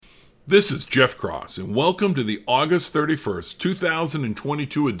This is Jeff Cross, and welcome to the August 31st,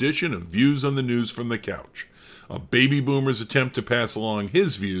 2022 edition of Views on the News from the Couch, a baby boomer's attempt to pass along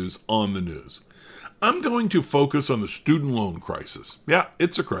his views on the news. I'm going to focus on the student loan crisis. Yeah,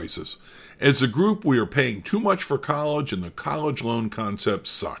 it's a crisis. As a group, we are paying too much for college, and the college loan concept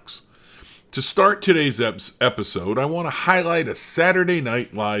sucks. To start today's episode, I want to highlight a Saturday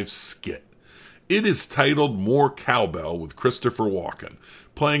Night Live skit. It is titled More Cowbell with Christopher Walken,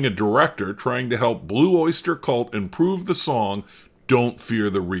 playing a director trying to help Blue Oyster Cult improve the song Don't Fear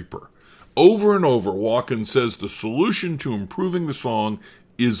the Reaper. Over and over, Walken says the solution to improving the song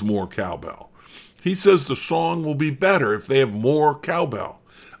is more cowbell. He says the song will be better if they have more cowbell.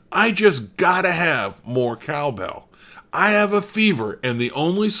 I just gotta have more cowbell. I have a fever and the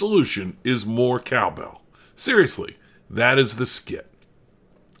only solution is more cowbell. Seriously, that is the skit.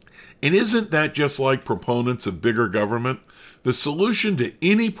 And isn't that just like proponents of bigger government? The solution to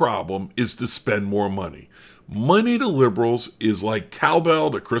any problem is to spend more money. Money to liberals is like cowbell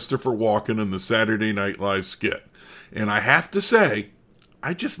to Christopher Walken in the Saturday Night Live skit. And I have to say,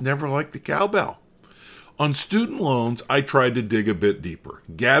 I just never liked the cowbell. On student loans, I tried to dig a bit deeper,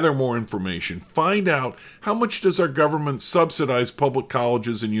 gather more information, find out how much does our government subsidize public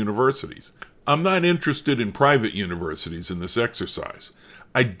colleges and universities. I'm not interested in private universities in this exercise.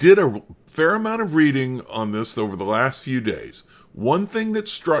 I did a fair amount of reading on this over the last few days. One thing that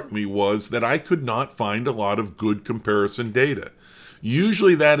struck me was that I could not find a lot of good comparison data.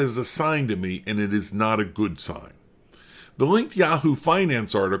 Usually that is a sign to me, and it is not a good sign. The linked Yahoo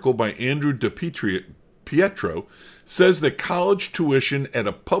Finance article by Andrew DiPietro says that college tuition at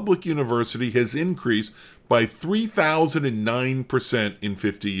a public university has increased by 3,009% in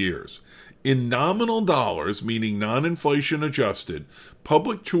 50 years. In nominal dollars, meaning non-inflation adjusted,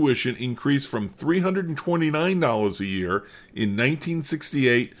 public tuition increased from $329 a year in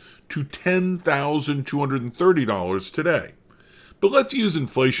 1968 to $10,230 today. But let's use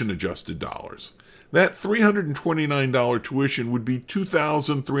inflation-adjusted dollars. That $329 tuition would be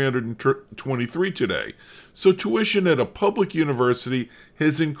 $2,323 today. So tuition at a public university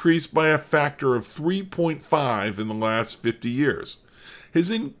has increased by a factor of 3.5 in the last 50 years.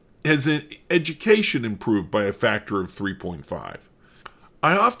 Has education improved by a factor of 3.5?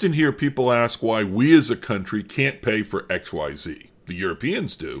 I often hear people ask why we as a country can't pay for XYZ. The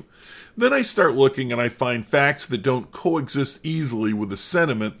Europeans do. Then I start looking and I find facts that don't coexist easily with the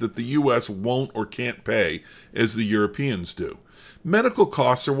sentiment that the U.S. won't or can't pay as the Europeans do. Medical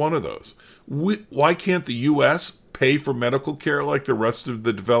costs are one of those. Why can't the U.S. pay for medical care like the rest of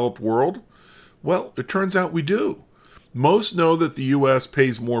the developed world? Well, it turns out we do. Most know that the U.S.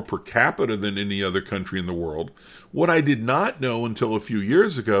 pays more per capita than any other country in the world. What I did not know until a few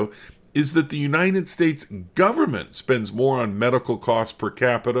years ago is that the United States government spends more on medical costs per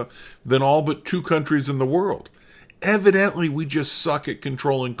capita than all but two countries in the world. Evidently, we just suck at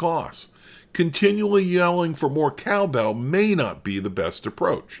controlling costs. Continually yelling for more cowbell may not be the best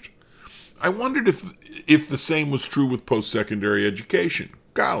approach. I wondered if the same was true with post-secondary education,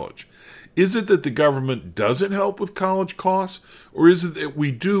 college. Is it that the government doesn't help with college costs, or is it that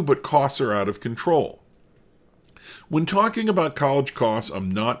we do but costs are out of control? When talking about college costs, I'm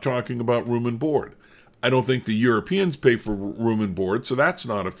not talking about room and board. I don't think the Europeans pay for room and board, so that's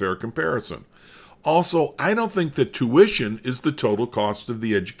not a fair comparison. Also, I don't think that tuition is the total cost of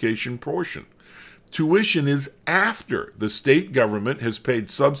the education portion. Tuition is after the state government has paid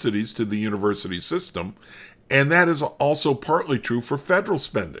subsidies to the university system, and that is also partly true for federal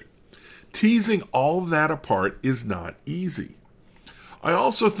spending. Teasing all of that apart is not easy. I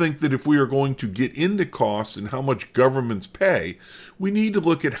also think that if we are going to get into costs and how much governments pay, we need to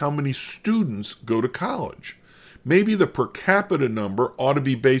look at how many students go to college. Maybe the per capita number ought to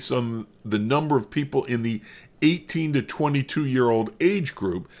be based on the number of people in the 18 to 22-year-old age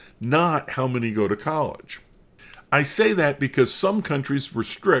group, not how many go to college. I say that because some countries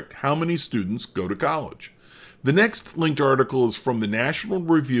restrict how many students go to college. The next linked article is from the National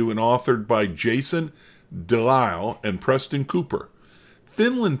Review and authored by Jason Delisle and Preston Cooper.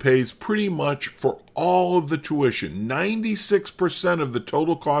 Finland pays pretty much for all of the tuition. 96% of the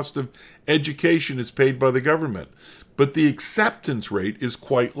total cost of education is paid by the government, but the acceptance rate is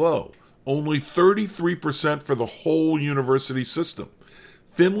quite low. Only 33% for the whole university system.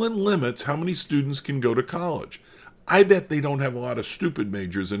 Finland limits how many students can go to college. I bet they don't have a lot of stupid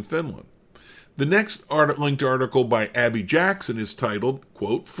majors in Finland. The next linked article by Abby Jackson is titled,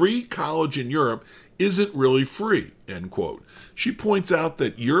 quote, "Free College in Europe Isn't Really Free," end quote. She points out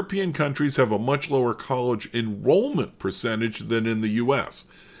that European countries have a much lower college enrollment percentage than in the U.S.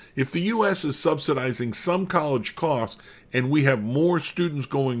 If the U.S. is subsidizing some college costs and we have more students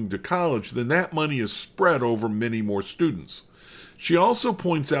going to college, then that money is spread over many more students. She also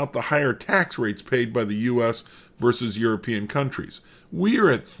points out the higher tax rates paid by the U.S. versus European countries. We are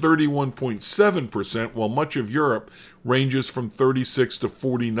at 31.7%, while much of Europe ranges from 36 to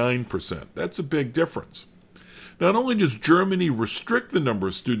 49%. That's a big difference. Not only does Germany restrict the number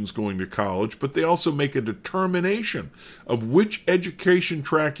of students going to college, but they also make a determination of which education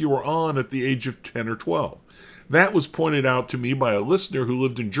track you are on at the age of 10 or 12. That was pointed out to me by a listener who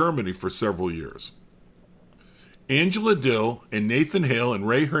lived in Germany for several years. Angela Dill and Nathan Hale and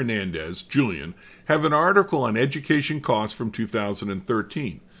Ray Hernandez, Julian, have an article on education costs from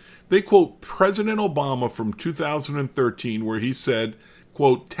 2013. They quote President Obama from 2013 where he said,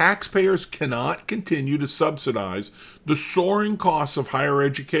 quote, taxpayers cannot continue to subsidize the soaring costs of higher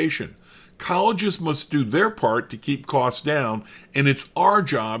education. Colleges must do their part to keep costs down, and it's our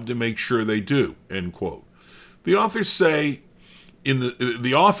job to make sure they do, end quote. The authors say,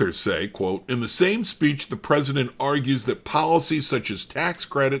 quote, in the same speech, the president argues that policies such as tax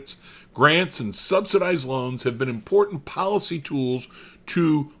credits, grants, and subsidized loans have been important policy tools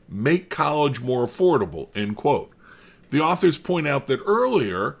to make college more affordable, end quote. The authors point out that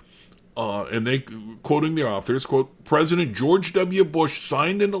earlier, and they, quoting the authors, quote, President George W. Bush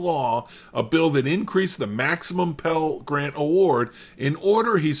signed into law a bill that increased the maximum Pell Grant award in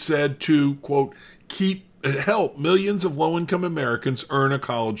order, he said, to, quote, help millions of low-income Americans earn a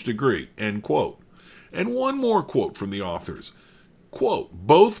college degree, end quote. And one more quote from the authors. Quote,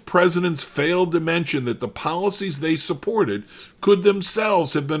 both presidents failed to mention that the policies they supported could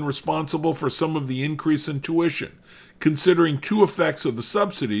themselves have been responsible for some of the increase in tuition. Considering two effects of the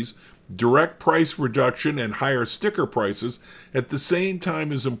subsidies, direct price reduction and higher sticker prices, at the same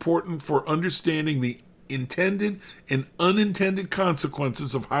time is important for understanding the intended and unintended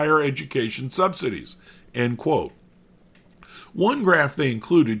consequences of higher education subsidies, end quote. One graph they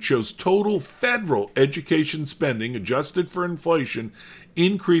included shows total federal education spending adjusted for inflation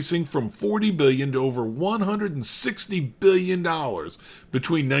increasing from $40 billion to over $160 billion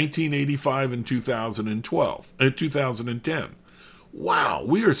between 1985 and 2010. Wow,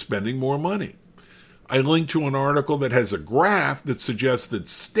 we are spending more money. I linked to an article that has a graph that suggests that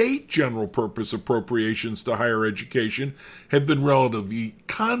state general purpose appropriations to higher education have been relatively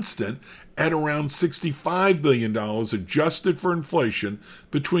constant at around $65 billion adjusted for inflation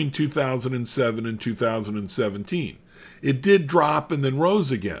between 2007 and 2017. It did drop and then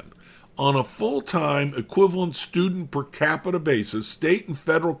rose again. On a full-time equivalent student per capita basis, state and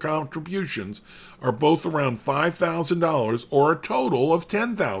federal contributions are both around $5,000 or a total of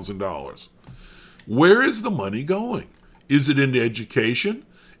 $10,000. Where is the money going? Is it into education?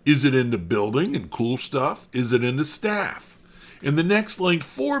 Is it into building and cool stuff? Is it into staff? In the next linked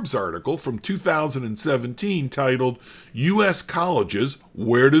Forbes article from 2017 titled U.S. Colleges,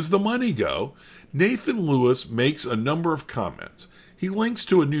 Where Does the Money Go?, Nathan Lewis makes a number of comments. He links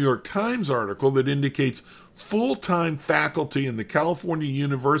to a New York Times article that indicates full-time faculty in the California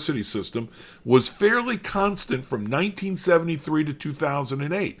university system was fairly constant from 1973 to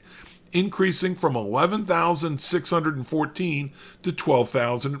 2008, increasing from 11,614 to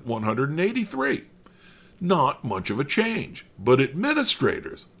 12,183. Not much of a change. But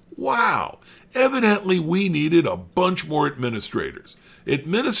administrators, wow, evidently we needed a bunch more administrators.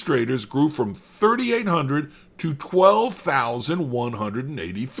 Administrators grew from 3,800 to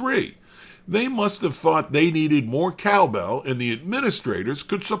 12,183. They must have thought they needed more cowbell and the administrators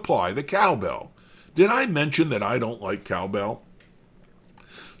could supply the cowbell. Did I mention that I don't like cowbell?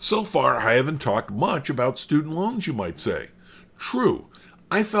 So far, I haven't talked much about student loans, you might say. True,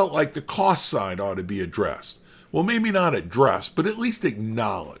 I felt like the cost side ought to be addressed. Well, maybe not addressed, but at least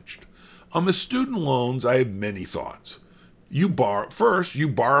acknowledged. On the student loans, I have many thoughts. You borrow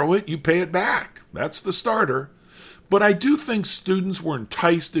it, you pay it back. That's the starter. But I do think students were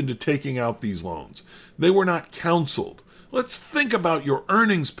enticed into taking out these loans. They were not counseled. Let's think about your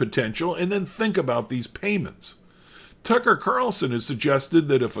earnings potential and then think about these payments. Tucker Carlson has suggested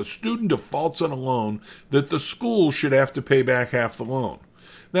that if a student defaults on a loan, that the school should have to pay back half the loan.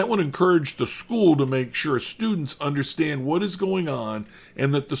 That would encourage the school to make sure students understand what is going on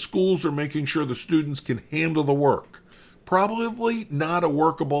and that the schools are making sure the students can handle the work. Probably not a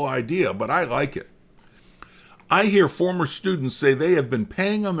workable idea, but I like it. I hear former students say they have been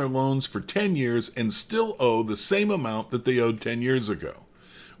paying on their loans for 10 years and still owe the same amount that they owed 10 years ago.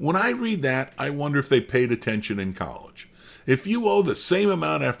 When I read that, I wonder if they paid attention in college. If you owe the same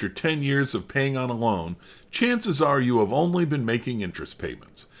amount after 10 years of paying on a loan, chances are you have only been making interest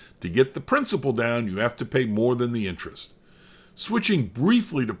payments. To get the principal down, you have to pay more than the interest. Switching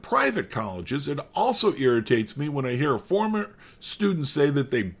briefly to private colleges, it also irritates me when I hear a former student say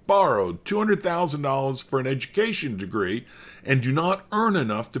that they borrowed $200,000 for an education degree and do not earn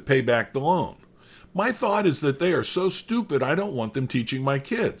enough to pay back the loan. My thought is that they are so stupid I don't want them teaching my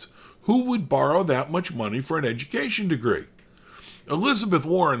kids. Who would borrow that much money for an education degree? Elizabeth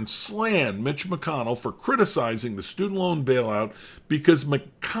Warren slammed Mitch McConnell for criticizing the student loan bailout because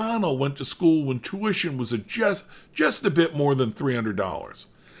McConnell went to school when tuition was just a bit more than $300.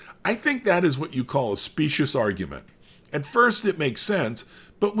 I think that is what you call a specious argument. At first it makes sense,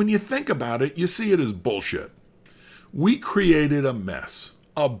 but when you think about it, you see it as bullshit. We created a mess,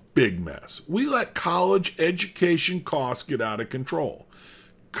 a big mess. We let college education costs get out of control.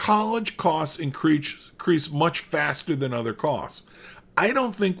 College costs increase much faster than other costs. I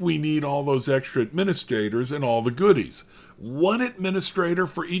don't think we need all those extra administrators and all the goodies. One administrator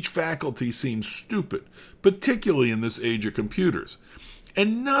for each faculty seems stupid, particularly in this age of computers.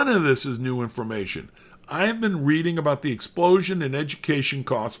 And none of this is new information. I have been reading about the explosion in education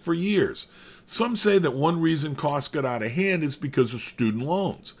costs for years. Some say that one reason costs got out of hand is because of student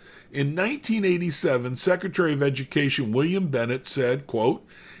loans. In 1987, Secretary of Education William Bennett said, quote,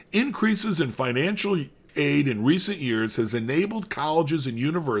 "Increases in financial aid in recent years has enabled colleges and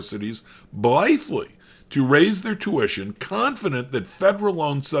universities blithely to raise their tuition, confident that federal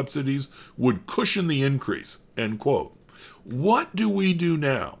loan subsidies would cushion the increase," end quote. What do we do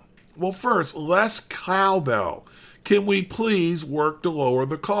now? Well, first, less cowbell. Can we please work to lower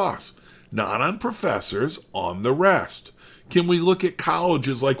the costs? Not on professors, on the rest. Can we look at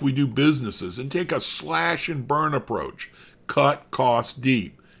colleges like we do businesses and take a slash and burn approach? Cut costs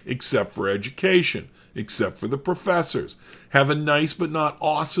deep, except for education, except for the professors. Have a nice but not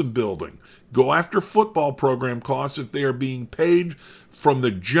awesome building. Go after football program costs if they are being paid from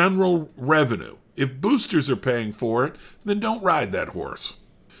the general revenue. If boosters are paying for it, then don't ride that horse.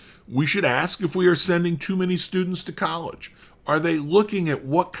 We should ask if we are sending too many students to college. Are they looking at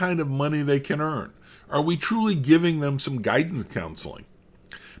what kind of money they can earn? Are we truly giving them some guidance counseling?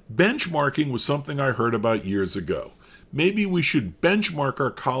 Benchmarking was something I heard about years ago. Maybe we should benchmark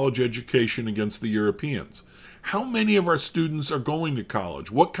our college education against the Europeans. How many of our students are going to college?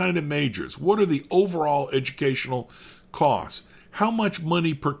 What kind of majors? What are the overall educational costs? How much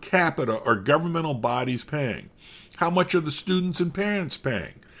money per capita are governmental bodies paying? How much are the students and parents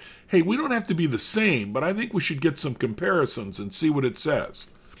paying? Hey, we don't have to be the same, but I think we should get some comparisons and see what it says.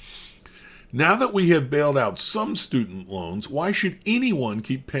 Now that we have bailed out some student loans, why should anyone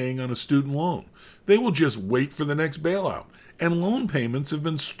keep paying on a student loan? They will just wait for the next bailout, and loan payments have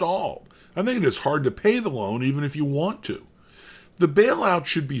been stalled. I think it is hard to pay the loan even if you want to. The bailout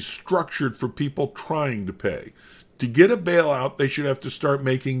should be structured for people trying to pay. To get a bailout, they should have to start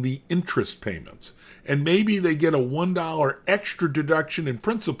making the interest payments. And maybe they get a $1 extra deduction in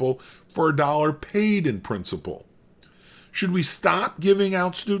principal for a $1 paid in principal. Should we stop giving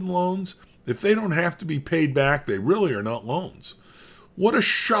out student loans? If they don't have to be paid back, they really are not loans. What a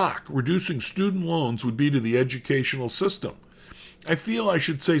shock reducing student loans would be to the educational system. I feel I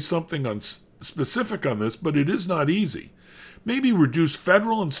should say something specific on this, but it is not easy. Maybe reduce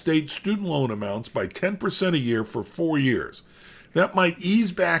federal and state student loan amounts by 10% a year for 4 years. That might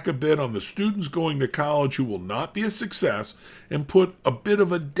ease back a bit on the students going to college who will not be a success and put a bit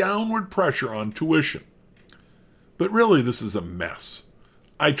of a downward pressure on tuition. But really, this is a mess.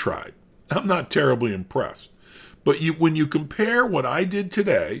 I tried. I'm not terribly impressed. But when you compare what I did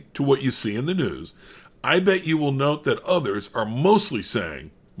today to what you see in the news, I bet you will note that others are mostly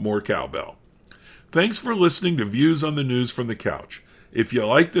saying more cowbell. Thanks for listening to Views on the News from the Couch. If you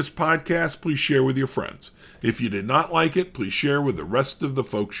like this podcast, please share with your friends. If you did not like it, please share with the rest of the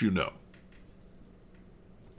folks you know.